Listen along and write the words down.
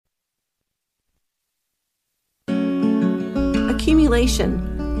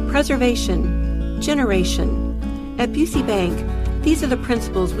accumulation, preservation, generation. At Busey Bank, these are the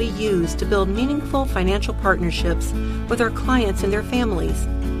principles we use to build meaningful financial partnerships with our clients and their families.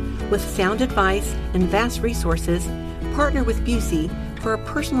 With sound advice and vast resources, partner with Busey for a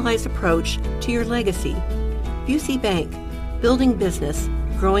personalized approach to your legacy. Busey Bank, building business,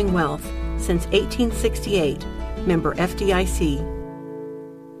 growing wealth since 1868. Member FDIC.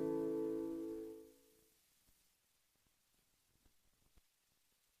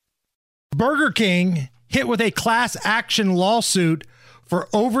 Burger King hit with a class action lawsuit for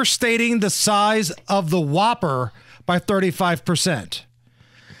overstating the size of the Whopper by 35%.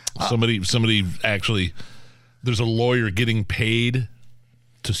 Somebody actually, there's a lawyer getting paid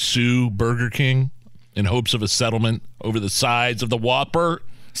to sue Burger King in hopes of a settlement over the size of the Whopper.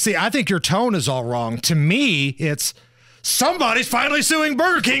 See, I think your tone is all wrong. To me, it's somebody's finally suing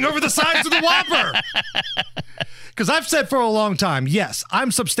Burger King over the size of the Whopper. Because I've said for a long time, yes,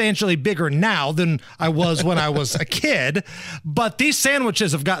 I'm substantially bigger now than I was when I was a kid, but these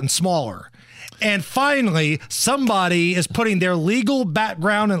sandwiches have gotten smaller. And finally, somebody is putting their legal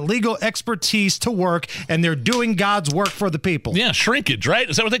background and legal expertise to work, and they're doing God's work for the people. Yeah, shrinkage, right?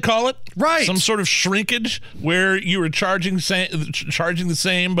 Is that what they call it? Right. Some sort of shrinkage where you were charging the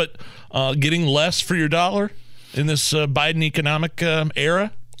same but getting less for your dollar in this Biden economic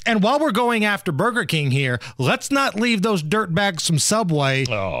era? And while we're going after Burger King here, let's not leave those dirtbags from Subway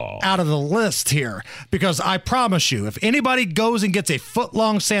out of the list here. Because I promise you, if anybody goes and gets a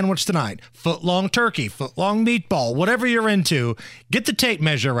foot-long sandwich tonight, foot-long turkey, foot-long meatball, whatever you're into, get the tape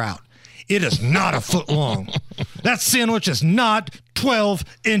measure out. It is not a foot long. That sandwich is not 12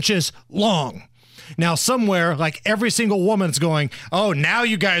 inches long. Now, somewhere, like every single woman's going, oh, now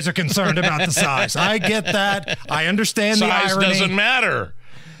you guys are concerned about the size. I get that. I understand the irony. Size doesn't matter.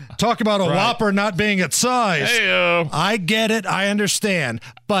 Talk about a Whopper not being its size. Hey-o. I get it. I understand.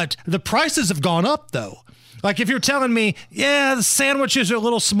 But the prices have gone up, though. Like if you're telling me, yeah, the sandwiches are a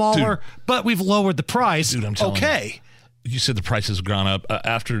little smaller, but we've lowered the price. Dude, I'm telling you said the prices have gone up.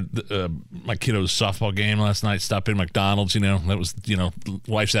 After my kiddo's softball game last night, stopped in McDonald's, that was,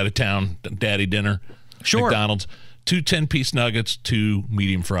 wife's out of town, daddy dinner. Sure. McDonald's. 2 10-piece nuggets, 2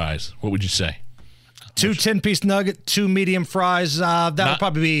 medium fries. What would you say? 2 10-piece nugget, 2 medium fries. That would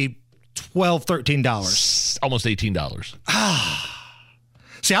probably be $12, $13. Almost $18.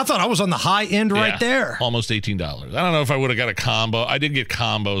 See, I thought I was on the high end right there. Almost $18. I don't know if I would have got a combo. I did get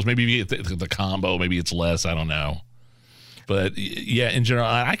combos. Maybe if you get the combo, maybe it's less. I don't know. But, yeah, in general,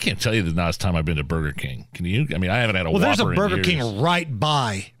 I can't tell you the last time I've been to Burger King. Can you? I mean, I haven't had a Whopper in years. Well, there's a Burger King right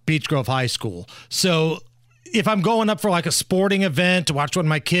by Beech Grove High School. So if I'm going up for like a sporting event to watch one of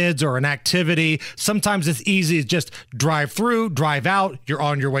my kids or an activity, sometimes it's easy to just drive through, drive out. You're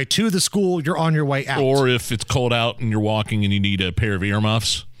on your way to the school. You're on your way out. Or if it's cold out and you're walking and you need a pair of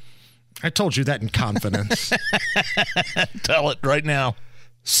earmuffs. I told you that in confidence. Tell it right now.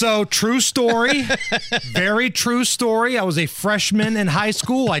 So, true story, very true story. I was a freshman in high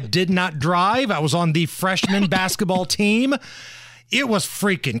school. I did not drive. I was on the freshman basketball team. It was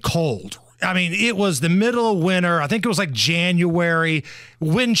freaking cold. I mean, it was the middle of winter. I think it was like January.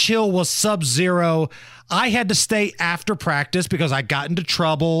 Wind chill was sub-zero. I had to stay after practice because I got into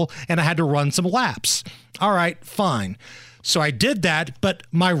trouble and I had to run some laps. All right, fine. So I did that, but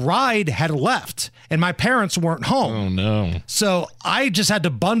my ride had left and my parents weren't home. Oh, no. So I just had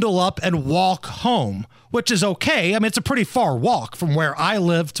to bundle up and walk home, which is okay. I mean, it's a pretty far walk from where I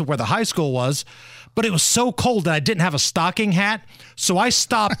lived to where the high school was. But it was so cold that I didn't have a stocking hat. So I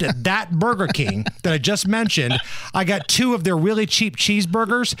stopped at that Burger King that I just mentioned. I got 2 of their really cheap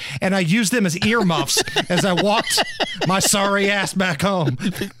cheeseburgers, and I used them as earmuffs as I walked my sorry ass back home.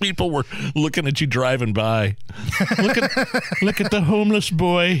 People were looking at you driving by. Look at the homeless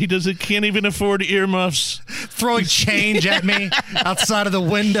boy. He can't even afford earmuffs. Throwing change at me outside of the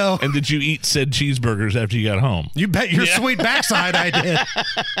window. And did you eat said cheeseburgers after you got home? You bet your sweet backside I did.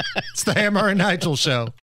 It's the Hammer and Nigel Show.